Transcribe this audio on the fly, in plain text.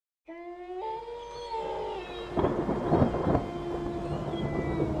The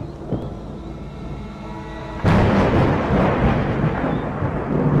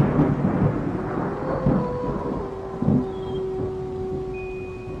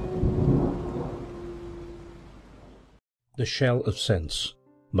Shell of Sense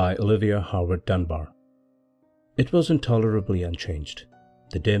by Olivia Dunbar. It was intolerably unchanged,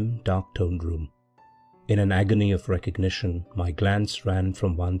 the dim, dark-toned room. In an agony of recognition, my glance ran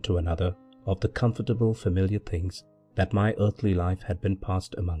from one to another of the comfortable, familiar things that my earthly life had been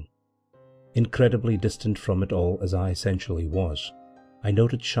passed among. Incredibly distant from it all as I essentially was, I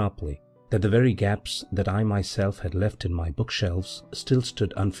noted sharply that the very gaps that I myself had left in my bookshelves still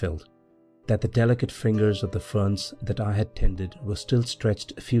stood unfilled, that the delicate fingers of the ferns that I had tended were still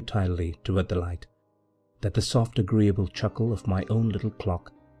stretched futilely toward the light, that the soft agreeable chuckle of my own little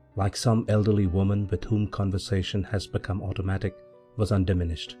clock, like some elderly woman with whom conversation has become automatic, was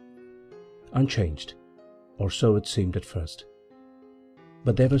undiminished, unchanged, or so it seemed at first.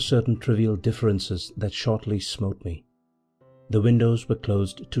 But there were certain trivial differences that shortly smote me. The windows were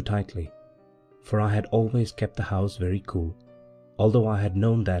closed too tightly, for I had always kept the house very cool, although I had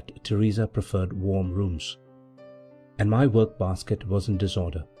known that Teresa preferred warm rooms. And my work-basket was in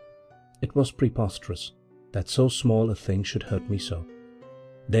disorder. It was preposterous that so small a thing should hurt me so.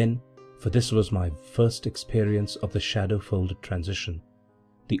 Then, for this was my first experience of the shadow-folded transition,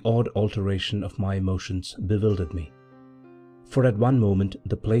 the odd alteration of my emotions bewildered me. For at one moment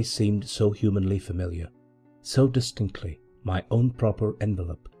the place seemed so humanly familiar, so distinctly my own proper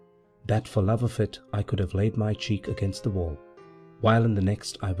envelope, that for love of it I could have laid my cheek against the wall, while in the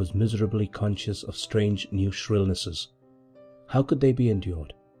next I was miserably conscious of strange new shrillnesses. How could they be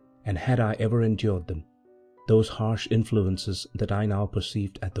endured, and had I ever endured them, those harsh influences that I now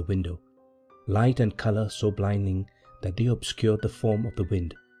perceived at the window, light and colour so blinding that they obscured the form of the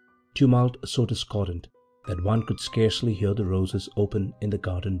wind, tumult so discordant that one could scarcely hear the roses open in the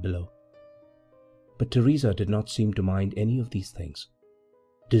garden below? But Teresa did not seem to mind any of these things.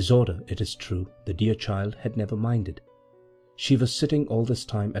 Disorder, it is true, the dear child had never minded. She was sitting all this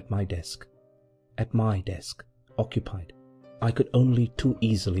time at my desk, occupied. I could only too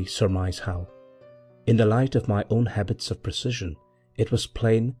easily surmise how. In the light of my own habits of precision, it was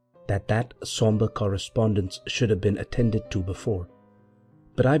plain that that sombre correspondence should have been attended to before.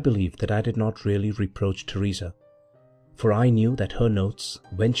 But I believe that I did not really reproach Teresa, for I knew that her notes,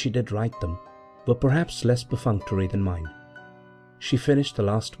 when she did write them, were perhaps less perfunctory than mine. She finished the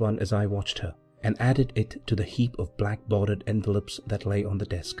last one as I watched her, and added it to the heap of black-bordered envelopes that lay on the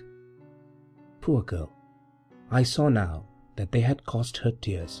desk. Poor girl! I saw now that they had cost her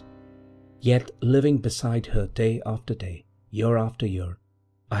tears. Yet, living beside her day after day, year after year,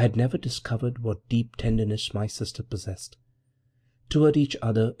 I had never discovered what deep tenderness my sister possessed. Toward each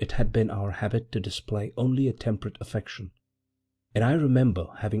other it had been our habit to display only a temperate affection, and I remember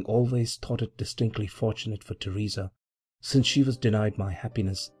having always thought it distinctly fortunate for Teresa, since she was denied my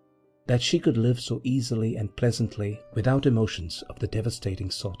happiness, that she could live so easily and pleasantly without emotions of the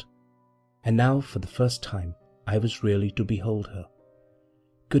devastating sort. And now, for the first time, I was really to behold her.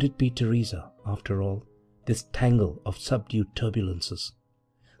 Could it be Teresa, after all, this tangle of subdued turbulences?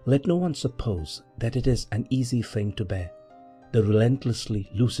 Let no one suppose that it is an easy thing to bear, the relentlessly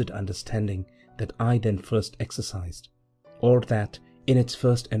lucid understanding that I then first exercised, or that, in its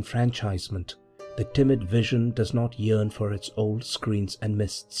first enfranchisement, the timid vision does not yearn for its old screens and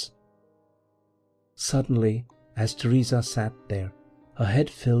mists. Suddenly, as Teresa sat there, her head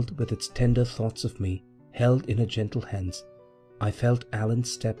filled with its tender thoughts of me, held in her gentle hands, I felt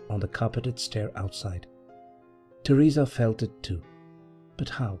Alan's step on the carpeted stair outside. Teresa felt it too, but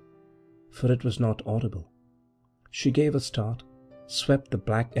how? For it was not audible. She gave a start, swept the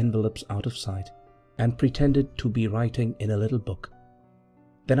black envelopes out of sight, and pretended to be writing in a little book.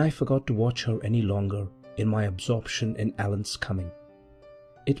 Then I forgot to watch her any longer in my absorption in Alan's coming.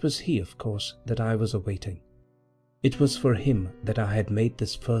 It was he, of course, that I was awaiting. It was for him that I had made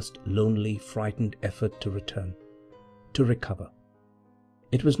this first lonely, frightened effort to return, to recover.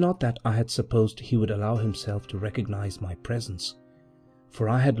 It was not that I had supposed he would allow himself to recognize my presence, for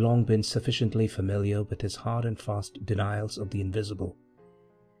I had long been sufficiently familiar with his hard and fast denials of the invisible.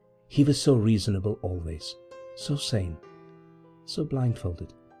 He was so reasonable always, so sane, so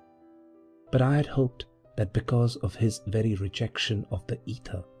blindfolded. But I had hoped that because of his very rejection of the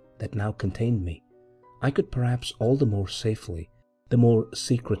ether that now contained me, I could perhaps all the more safely, the more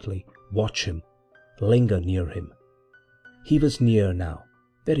secretly, watch him, linger near him. He was near now,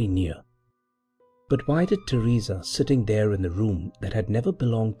 very near. But why did Teresa, sitting there in the room that had never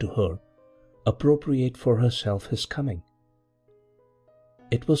belonged to her, appropriate for herself his coming?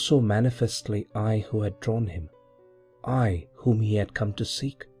 It was so manifestly I who had drawn him, I whom he had come to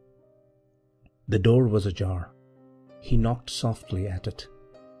seek. The door was ajar. He knocked softly at it.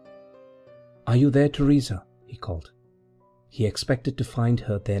 "Are you there, Teresa?" he called. He expected to find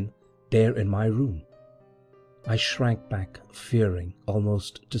her then there in my room. I shrank back, fearing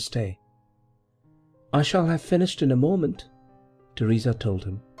almost to stay. "I shall have finished in a moment," Teresa told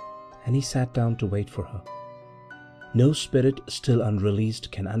him, and he sat down to wait for her. No spirit still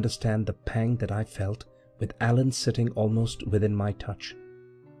unreleased can understand the pang that I felt with Alan sitting almost within my touch.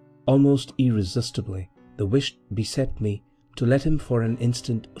 Almost irresistibly, the wish beset me to let him for an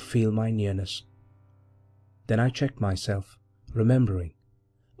instant feel my nearness. Then I checked myself, remembering,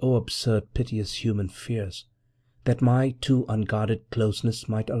 oh absurd, piteous human fears, that my too unguarded closeness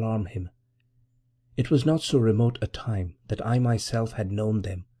might alarm him. It was not so remote a time that I myself had known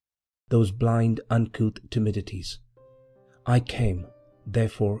them, those blind, uncouth timidities. I came,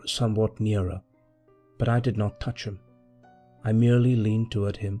 therefore, somewhat nearer, but I did not touch him. I merely leaned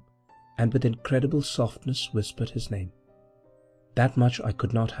toward him, and with incredible softness whispered his name. That much I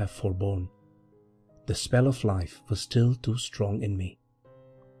could not have forborne. The spell of life was still too strong in me.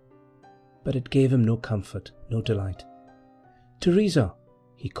 But it gave him no comfort, no delight. "Teresa!"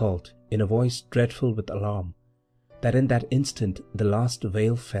 he called, in a voice dreadful with alarm, that in that instant the last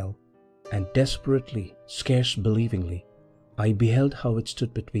veil fell, and desperately, scarce believingly, I beheld how it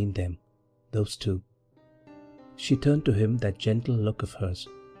stood between them, those two. She turned to him that gentle look of hers.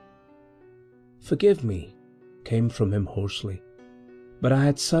 "Forgive me," came from him hoarsely, but I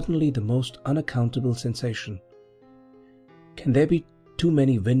had suddenly the most unaccountable sensation. "Can there be too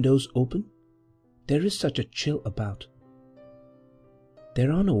many windows open? There is such a chill about."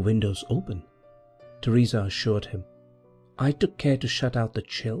 "There are no windows open," Teresa assured him. "I took care to shut out the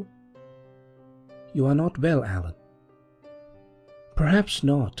chill." "You are not well, Alan." "Perhaps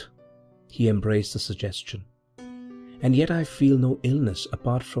not." He embraced the suggestion. "And yet I feel no illness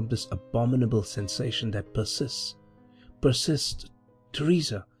apart from this abominable sensation that persists.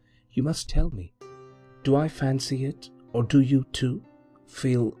 Teresa, you must tell me. Do I fancy it, or do you, too,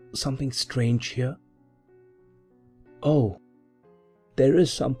 feel something strange here?" "Oh, there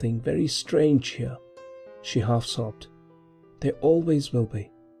is something very strange here," she half sobbed. "There always will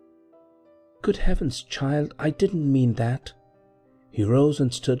be." "Good heavens, child, I didn't mean that." He rose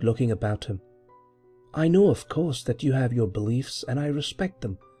and stood looking about him. "I know, of course, that you have your beliefs, and I respect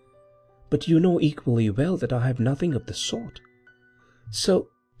them. But you know equally well that I have nothing of the sort. So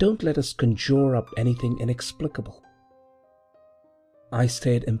don't let us conjure up anything inexplicable." I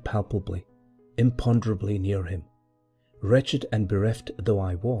stayed impalpably, imponderably near him. Wretched and bereft though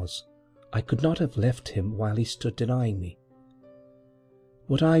I was, I could not have left him while he stood denying me.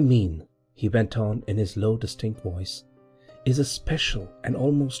 "What I mean," he went on in his low, distinct voice, "is a special and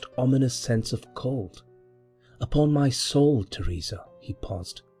almost ominous sense of cold. Upon my soul, Teresa," he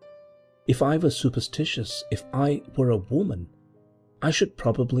paused, "if I were superstitious, if I were a woman, I should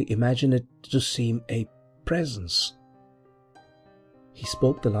probably imagine it to seem a presence." He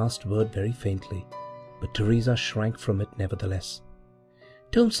spoke the last word very faintly, but Teresa shrank from it nevertheless.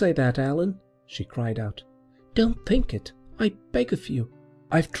 "Don't say that, Alan," she cried out. "Don't think it, I beg of you.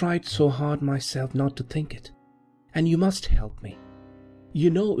 I've tried so hard myself not to think it, and you must help me. You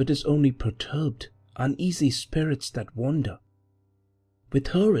know it is only perturbed, uneasy spirits that wander. With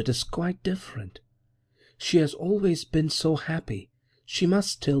her it is quite different. She has always been so happy. She must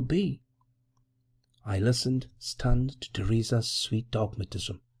still be." I listened, stunned, to Teresa's sweet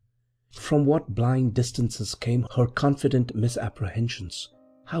dogmatism. From what blind distances came her confident misapprehensions.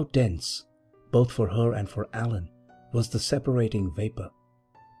 How dense, both for her and for Alan, was the separating vapour.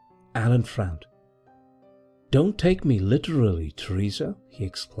 Alan frowned. "Don't take me literally, Teresa," he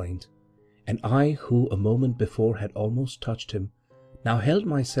explained, and I, who a moment before had almost touched him, now held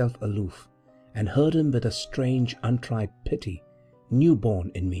myself aloof and heard him with a strange, untried pity,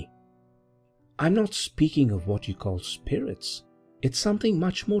 new-born in me. "I'm not speaking of what you call spirits. It's something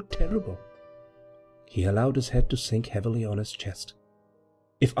much more terrible." He allowed his head to sink heavily on his chest.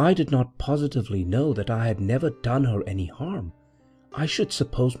 "If I did not positively know that I had never done her any harm, I should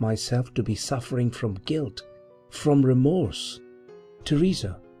suppose myself to be suffering from guilt, from remorse.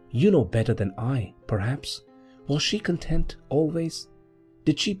 Teresa, you know better than I, perhaps. Was she content always?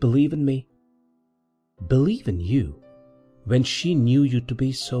 Did she believe in me?" "Believe in you? When she knew you to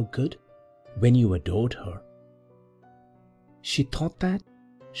be so good? When you adored her?" "She thought that?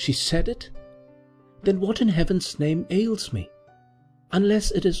 She said it? Then what in heaven's name ails me?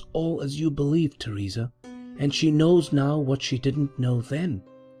 Unless it is all as you believe, Teresa, and she knows now what she didn't know then.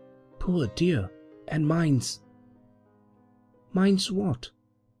 Poor dear, and mine's—" "Mine's what?"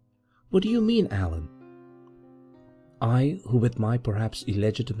 What do you mean, Alan?" I, who with my perhaps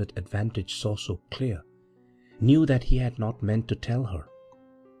illegitimate advantage saw so clear, knew that he had not meant to tell her.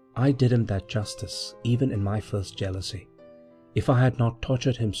 I did him that justice, even in my first jealousy. If I had not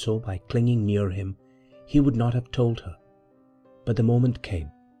tortured him so by clinging near him, he would not have told her. But the moment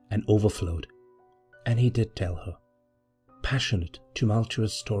came and overflowed, and he did tell her. Passionate,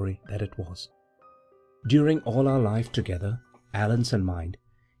 tumultuous story that it was. During all our life together, Alan's and mine,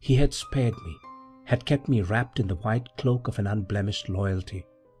 he had spared me, had kept me wrapped in the white cloak of an unblemished loyalty.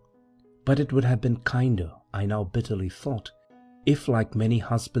 But it would have been kinder, I now bitterly thought, if, like many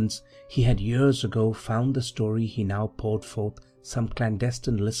husbands, he had years ago found the story he now poured forth some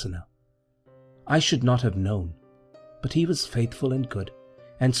clandestine listener. I should not have known, but he was faithful and good,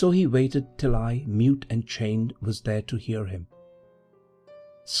 and so he waited till I, mute and chained, was there to hear him.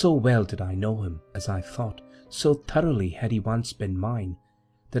 So well did I know him, as I thought, so thoroughly had he once been mine,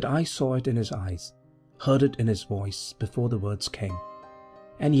 that I saw it in his eyes, heard it in his voice before the words came.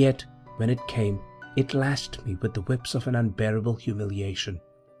 And yet, when it came, it lashed me with the whips of an unbearable humiliation.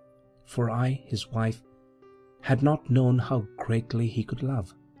 For I, his wife, had not known how greatly he could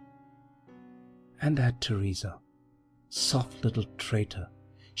love. And that Teresa, soft little traitor,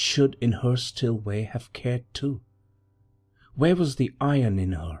 should in her still way have cared too. Where was the iron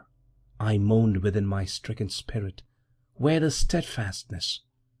in her? I moaned within my stricken spirit. Where the steadfastness?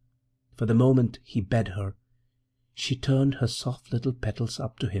 For the moment he bade her, she turned her soft little petals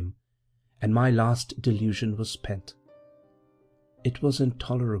up to him, and my last delusion was spent. It was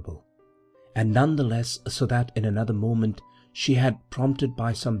intolerable, and none the less so that in another moment she had, prompted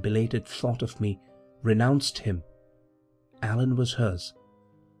by some belated thought of me, renounced him. Alan was hers,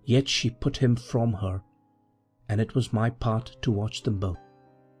 yet she put him from her, and it was my part to watch them both.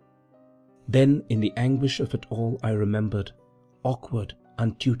 Then, in the anguish of it all, I remembered, awkward,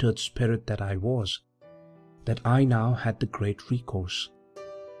 untutored spirit that I was, that I now had the great recourse.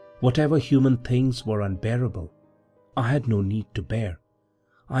 Whatever human things were unbearable, I had no need to bear.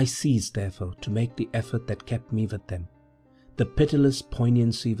 I ceased, therefore, to make the effort that kept me with them. The pitiless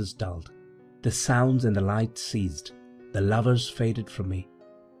poignancy was dulled. The sounds and the lights ceased. The lovers faded from me.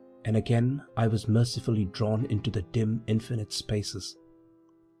 And again I was mercifully drawn into the dim, infinite spaces.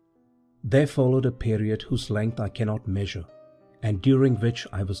 There followed a period whose length I cannot measure, and during which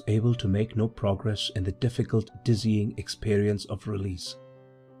I was able to make no progress in the difficult, dizzying experience of release.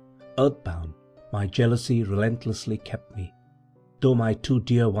 Earthbound, my jealousy relentlessly kept me. Though my two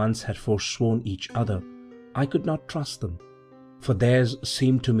dear ones had forsworn each other, I could not trust them, for theirs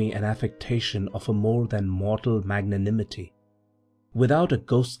seemed to me an affectation of a more than mortal magnanimity. Without a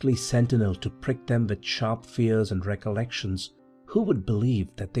ghostly sentinel to prick them with sharp fears and recollections, who would believe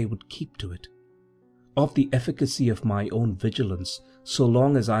that they would keep to it? Of the efficacy of my own vigilance, so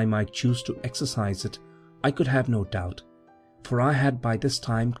long as I might choose to exercise it, I could have no doubt, for I had by this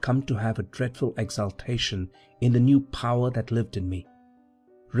time come to have a dreadful exultation in the new power that lived in me.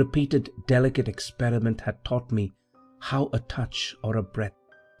 Repeated delicate experiment had taught me how a touch or a breath,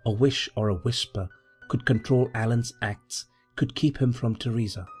 a wish or a whisper, could control Alan's acts, could keep him from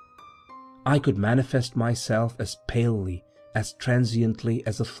Teresa. I could manifest myself as palely, as transiently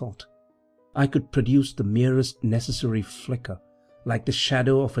as a thought. I could produce the merest necessary flicker, like the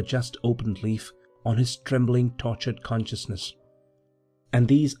shadow of a just opened leaf, on his trembling, tortured consciousness. And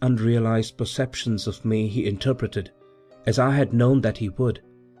these unrealized perceptions of me he interpreted, as I had known that he would,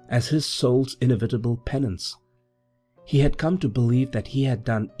 as his soul's inevitable penance. He had come to believe that he had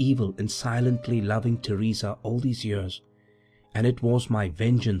done evil in silently loving Teresa all these years, and it was my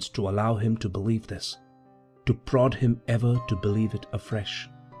vengeance to allow him to believe this, to prod him ever to believe it afresh.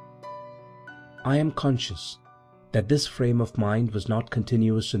 I am conscious that this frame of mind was not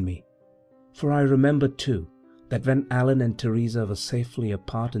continuous in me, for I remember too that when Alan and Teresa were safely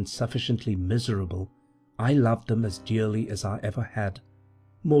apart and sufficiently miserable, I loved them as dearly as I ever had,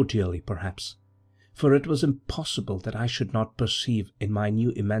 more dearly perhaps, for it was impossible that I should not perceive in my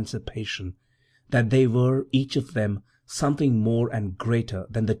new emancipation that they were, each of them, something more and greater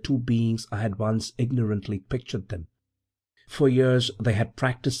than the two beings I had once ignorantly pictured them. For years they had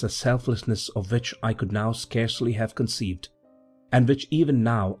practiced a selflessness of which I could now scarcely have conceived, and which even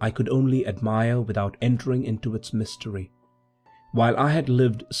now I could only admire without entering into its mystery. While I had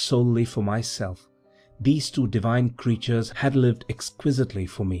lived solely for myself, these two divine creatures had lived exquisitely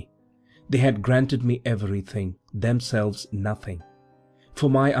for me. They had granted me everything, themselves nothing. For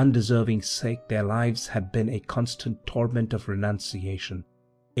my undeserving sake their lives had been a constant torment of renunciation,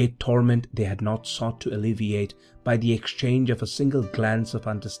 a torment they had not sought to alleviate by the exchange of a single glance of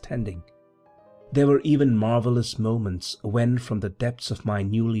understanding. There were even marvellous moments when, from the depths of my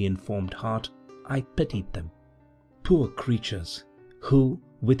newly informed heart, I pitied them. Poor creatures, who,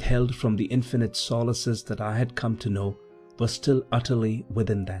 withheld from the infinite solaces that I had come to know, were still utterly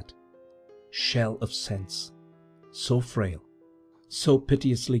within that shell of sense, so frail, so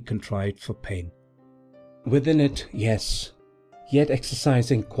piteously contrived for pain. Within it, yes, yet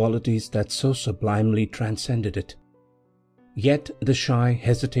exercising qualities that so sublimely transcended it. Yet the shy,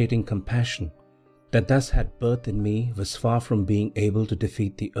 hesitating compassion that thus had birth in me was far from being able to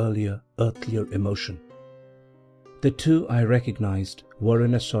defeat the earlier, earthlier emotion. The two, I recognized, were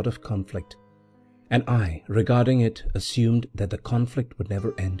in a sort of conflict, and I, regarding it, assumed that the conflict would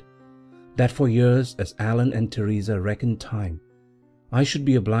never end, that for years, as Alan and Teresa reckoned time, I should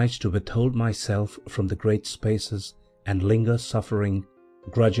be obliged to withhold myself from the great spaces and linger suffering,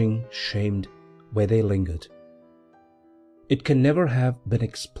 grudging, shamed, where they lingered. It can never have been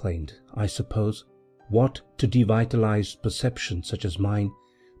explained, I suppose, what, to devitalized perception such as mine,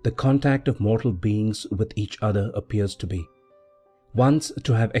 the contact of mortal beings with each other appears to be. Once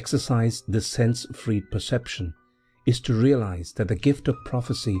to have exercised this sense-freed perception is to realize that the gift of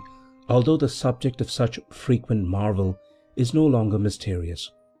prophecy, although the subject of such frequent marvel, is no longer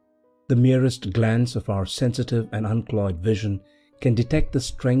mysterious. The merest glance of our sensitive and uncloyed vision can detect the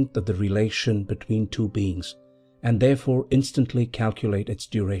strength of the relation between two beings, and therefore instantly calculate its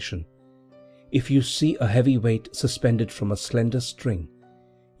duration. If you see a heavy weight suspended from a slender string,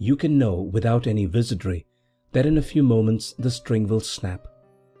 you can know without any wizardry that in a few moments the string will snap.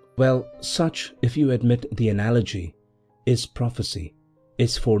 Well, such, if you admit the analogy, is prophecy,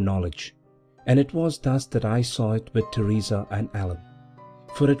 is foreknowledge, and it was thus that I saw it with Teresa and Alan,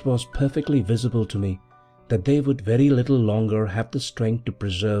 for it was perfectly visible to me that they would very little longer have the strength to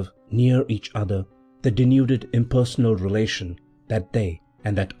preserve near each other the denuded impersonal relation that they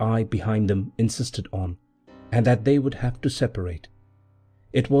and that I behind them insisted on, and that they would have to separate.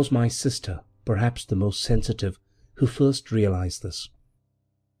 It was my sister, perhaps the most sensitive, who first realized this.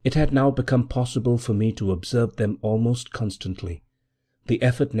 It had now become possible for me to observe them almost constantly. The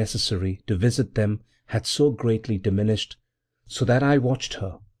effort necessary to visit them had so greatly diminished, so that I watched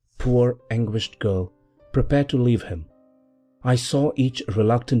her, poor anguished girl, prepare to leave him. I saw each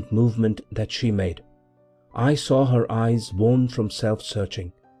reluctant movement that she made. I saw her eyes worn from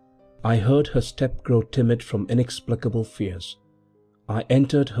self-searching. I heard her step grow timid from inexplicable fears. I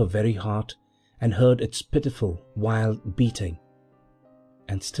entered her very heart and heard its pitiful, wild beating.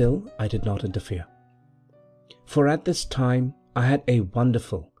 And still I did not interfere. For at this time I had a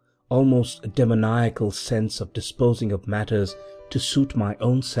wonderful, almost demoniacal sense of disposing of matters to suit my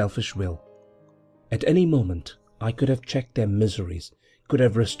own selfish will. At any moment I could have checked their miseries, could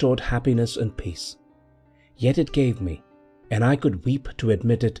have restored happiness and peace. Yet it gave me, and I could weep to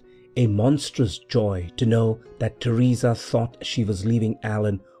admit it, a monstrous joy to know that Teresa thought she was leaving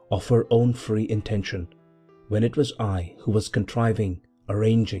Alan of her own free intention, when it was I who was contriving,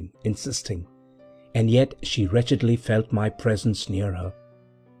 arranging, insisting, and yet she wretchedly felt my presence near her.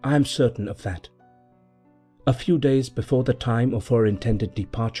 I am certain of that. A few days before the time of her intended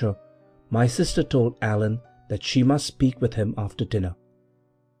departure, my sister told Alan that she must speak with him after dinner.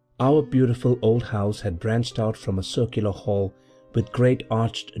 Our beautiful old house had branched out from a circular hall with great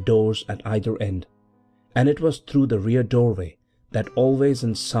arched doors at either end, and it was through the rear doorway that always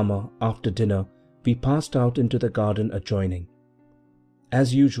in summer after dinner we passed out into the garden adjoining.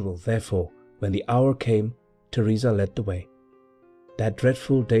 As usual, therefore, when the hour came, Teresa led the way. That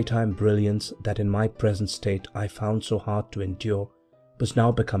dreadful daytime brilliance that in my present state I found so hard to endure was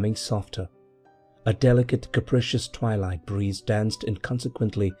now becoming softer. A delicate, capricious twilight breeze danced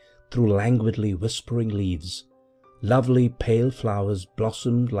inconsequently through languidly whispering leaves. Lovely pale flowers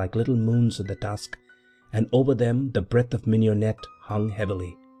blossomed like little moons in the dusk, and over them the breath of mignonette hung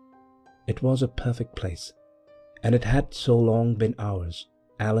heavily. It was a perfect place, and it had so long been ours,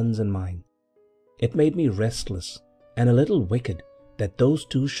 Alan's and mine. It made me restless and a little wicked that those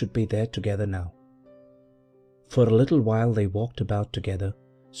two should be there together now. For a little while they walked about together,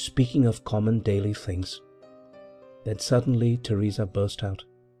 speaking of common daily things. Then suddenly Teresa burst out,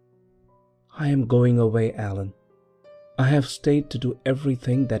 "I am going away, Alan. I have stayed to do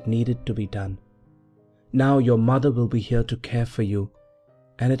everything that needed to be done. Now your mother will be here to care for you,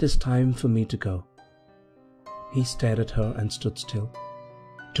 and it is time for me to go." He stared at her and stood still.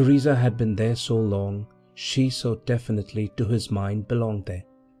 Teresa had been there so long, she so definitely to his mind belonged there,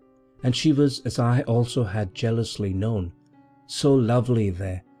 and she was, as I also had jealously known, so lovely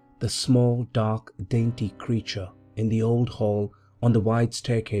there, the small, dark, dainty creature in the old hall, on the wide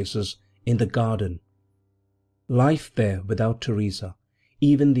staircases, in the garden. Life there without Teresa,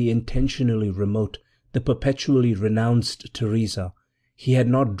 even the intentionally remote, the perpetually renounced Teresa. He had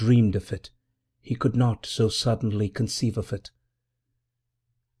not dreamed of it. He could not so suddenly conceive of it.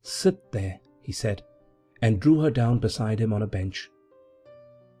 "Sit there," he said, and drew her down beside him on a bench.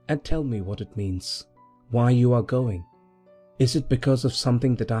 "And tell me what it means, why you are going. Is it because of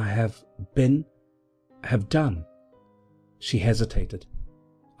something that I have done?" She hesitated.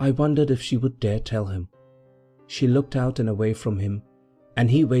 I wondered if she would dare tell him. She looked out and away from him,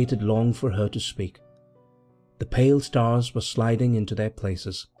 and he waited long for her to speak. The pale stars were sliding into their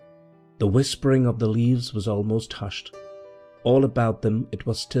places. The whispering of the leaves was almost hushed. All about them it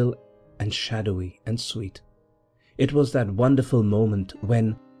was still and shadowy and sweet. It was that wonderful moment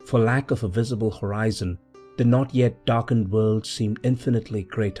when, for lack of a visible horizon, the not yet darkened world seemed infinitely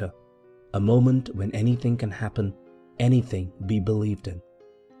greater, a moment when anything can happen, anything be believed in.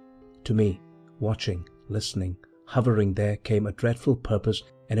 To me, watching, listening, hovering there, came a dreadful purpose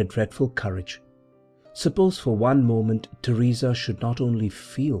and a dreadful courage. Suppose for one moment Teresa should not only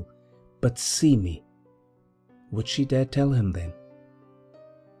feel, but see me. Would she dare tell him then?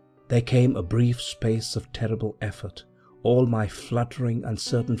 There came a brief space of terrible effort, all my fluttering,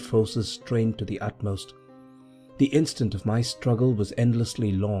 uncertain forces strained to the utmost. The instant of my struggle was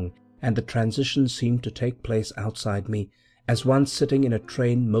endlessly long, and the transition seemed to take place outside me, as one sitting in a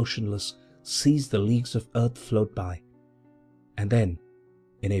train motionless sees the leagues of earth float by. And then,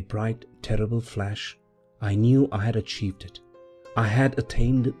 in a bright, terrible flash, I knew I had achieved it. I had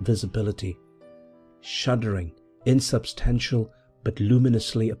attained visibility. Shuddering, insubstantial, but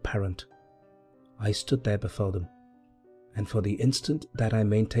luminously apparent, I stood there before them, and for the instant that I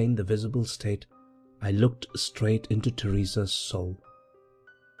maintained the visible state, I looked straight into Teresa's soul.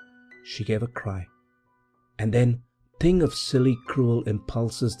 She gave a cry, and then, thing of silly, cruel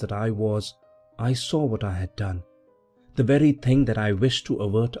impulses that I was, I saw what I had done. The very thing that I wished to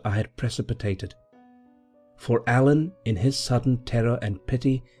avert I had precipitated. For Alan, in his sudden terror and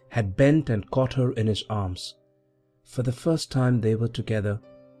pity, had bent and caught her in his arms. For the first time they were together,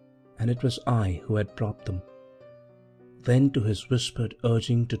 and it was I who had brought them. Then, to his whispered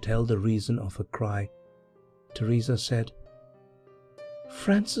urging to tell the reason of her cry, Teresa said,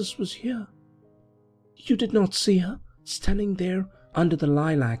 "Frances was here. You did not see her, standing there under the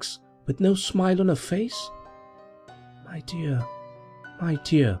lilacs, with no smile on her face?" My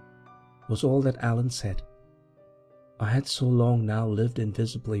dear," was all that Alan said. I had so long now lived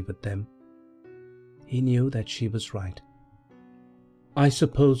invisibly with them. He knew that she was right. "I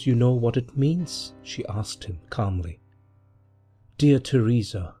suppose you know what it means?" she asked him calmly. "Dear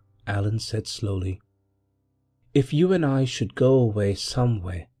Teresa," Alan said slowly, "if you and I should go away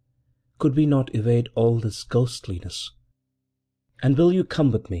somewhere, could we not evade all this ghostliness? And will you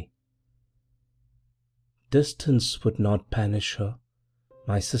come with me?" "Distance would not banish her,"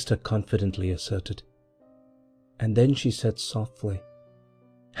 my sister confidently asserted. And then she said softly,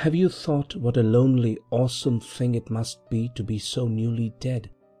 "Have you thought what a lonely, awesome thing it must be to be so newly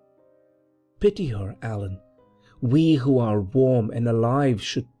dead? Pity her, Alan. We who are warm and alive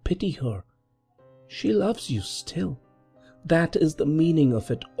should pity her. She loves you still. That is the meaning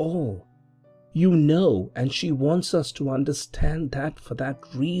of it all. You know, and she wants us to understand that for that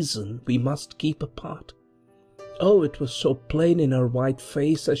reason we must keep apart. Oh, it was so plain in her white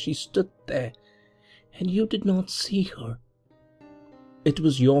face as she stood there, and you did not see her." "It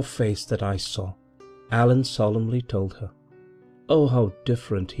was your face that I saw," Alan solemnly told her. Oh, how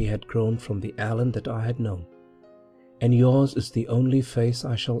different he had grown from the Alan that I had known. "And yours is the only face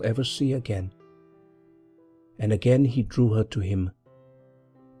I shall ever see again." And again he drew her to him.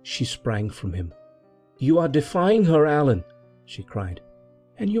 She sprang from him. "You are defying her, Alan," she cried,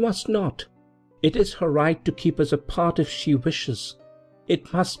 "and you must not. It is her right to keep us apart if she wishes.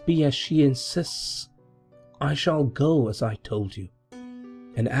 It must be as she insists. I shall go, as I told you.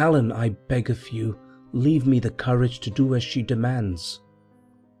 And, Alan, I beg of you, leave me the courage to do as she demands."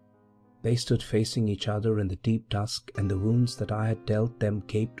 They stood facing each other in the deep dusk, and the wounds that I had dealt them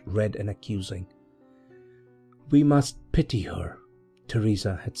gaped red and accusing. "We must pity her,"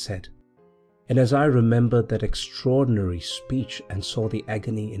 Teresa had said. And as I remembered that extraordinary speech and saw the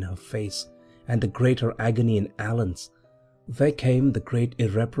agony in her face and the greater agony in Alan's, there came the great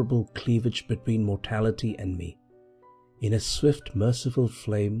irreparable cleavage between mortality and me. In a swift, merciful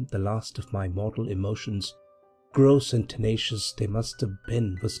flame, the last of my mortal emotions, gross and tenacious they must have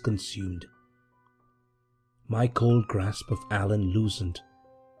been, was consumed. My cold grasp of Alan loosened,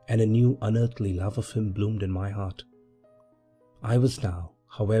 and a new unearthly love of him bloomed in my heart. I was now,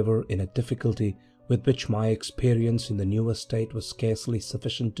 however, in a difficulty with which my experience in the new estate was scarcely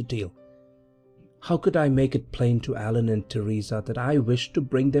sufficient to deal. How could I make it plain to Alan and Teresa that I wished to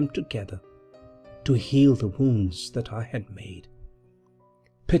bring them together, to heal the wounds that I had made?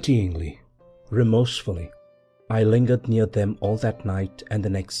 Pityingly, remorsefully, I lingered near them all that night and the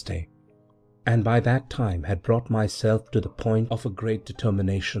next day, and by that time had brought myself to the point of a great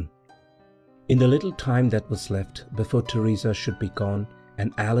determination. In the little time that was left before Teresa should be gone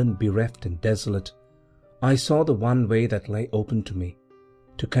and Alan bereft and desolate, I saw the one way that lay open to me,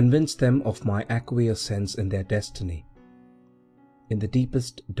 to convince them of my acquiescence in their destiny. In the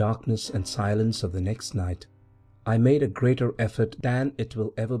deepest darkness and silence of the next night, I made a greater effort than it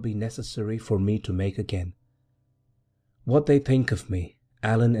will ever be necessary for me to make again. What they think of me,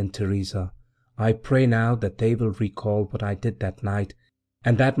 Alan and Teresa, I pray now that they will recall what I did that night,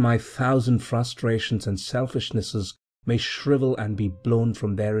 and that my thousand frustrations and selfishnesses may shrivel and be blown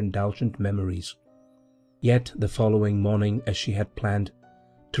from their indulgent memories. Yet the following morning, as she had planned,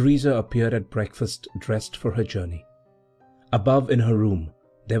 Teresa appeared at breakfast dressed for her journey. Above in her room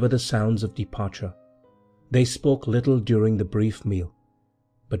there were the sounds of departure. They spoke little during the brief meal,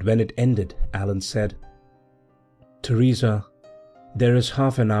 but when it ended, Alan said, "Teresa, there is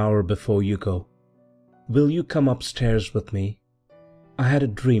half an hour before you go. Will you come upstairs with me? I had a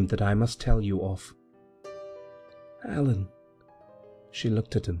dream that I must tell you of." "Alan." She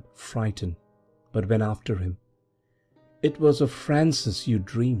looked at him, frightened, but went after him. "It was of Francis you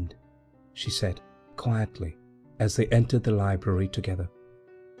dreamed," she said, quietly, as they entered the library together.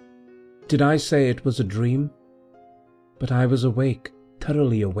 "Did I say it was a dream? But I was awake,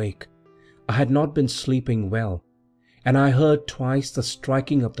 thoroughly awake. I had not been sleeping well, and I heard twice the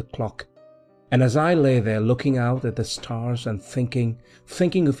striking of the clock, and as I lay there looking out at the stars and thinking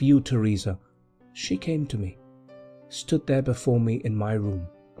of you, Teresa, she came to me, stood there before me in my room.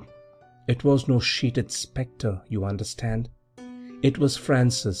 It was no sheeted spectre, you understand. It was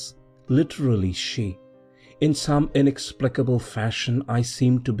Frances, literally she. In some inexplicable fashion I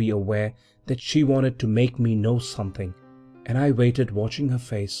seemed to be aware that she wanted to make me know something, and I waited watching her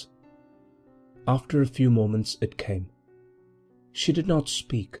face. After a few moments it came. She did not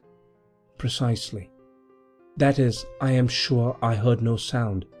speak, precisely. That is, I am sure I heard no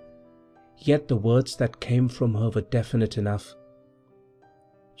sound, yet the words that came from her were definite enough.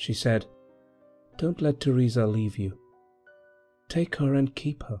 She said, "Don't let Teresa leave you. Take her and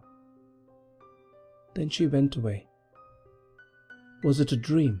keep her." Then she went away. Was it a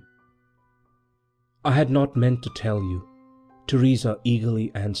dream? "I had not meant to tell you," Teresa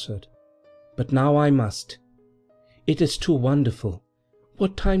eagerly answered, "but now I must. It is too wonderful.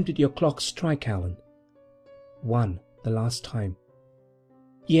 What time did your clock strike, Alan?" "1, the last time."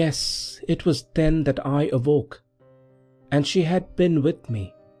 "Yes, it was then that I awoke. And she had been with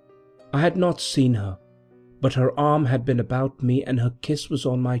me. I had not seen her, but her arm had been about me and her kiss was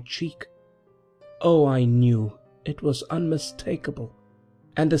on my cheek. Oh, I knew it was unmistakable,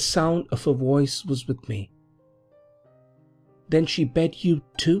 and the sound of her voice was with me." "Then she bade you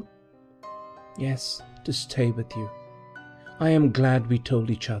too?" "Yes, to stay with you. I am glad we told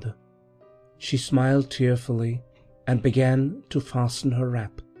each other." She smiled tearfully and began to fasten her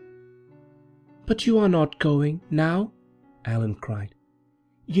wrap. "But you are not going now?" Alan cried.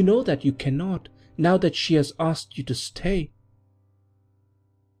 "You know that you cannot, now that she has asked you to stay."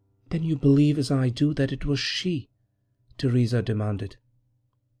 "Then you believe as I do that it was she?" Teresa demanded.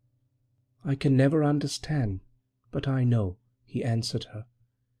 "I can never understand, but I know," he answered her.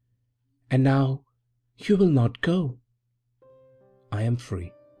 "And now you will not go?" "I am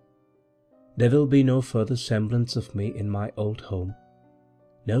free. There will be no further semblance of me in my old home,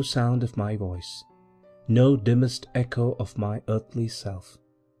 no sound of my voice, no dimmest echo of my earthly self.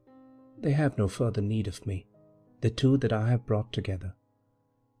 They have no further need of me, the two that I have brought together.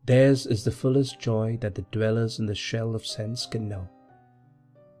 Theirs is the fullest joy that the dwellers in the shell of sense can know.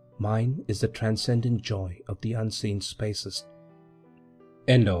 Mine is the transcendent joy of the unseen spaces.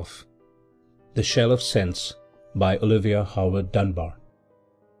 End of The Shell of Sense by Olivia Howard Dunbar.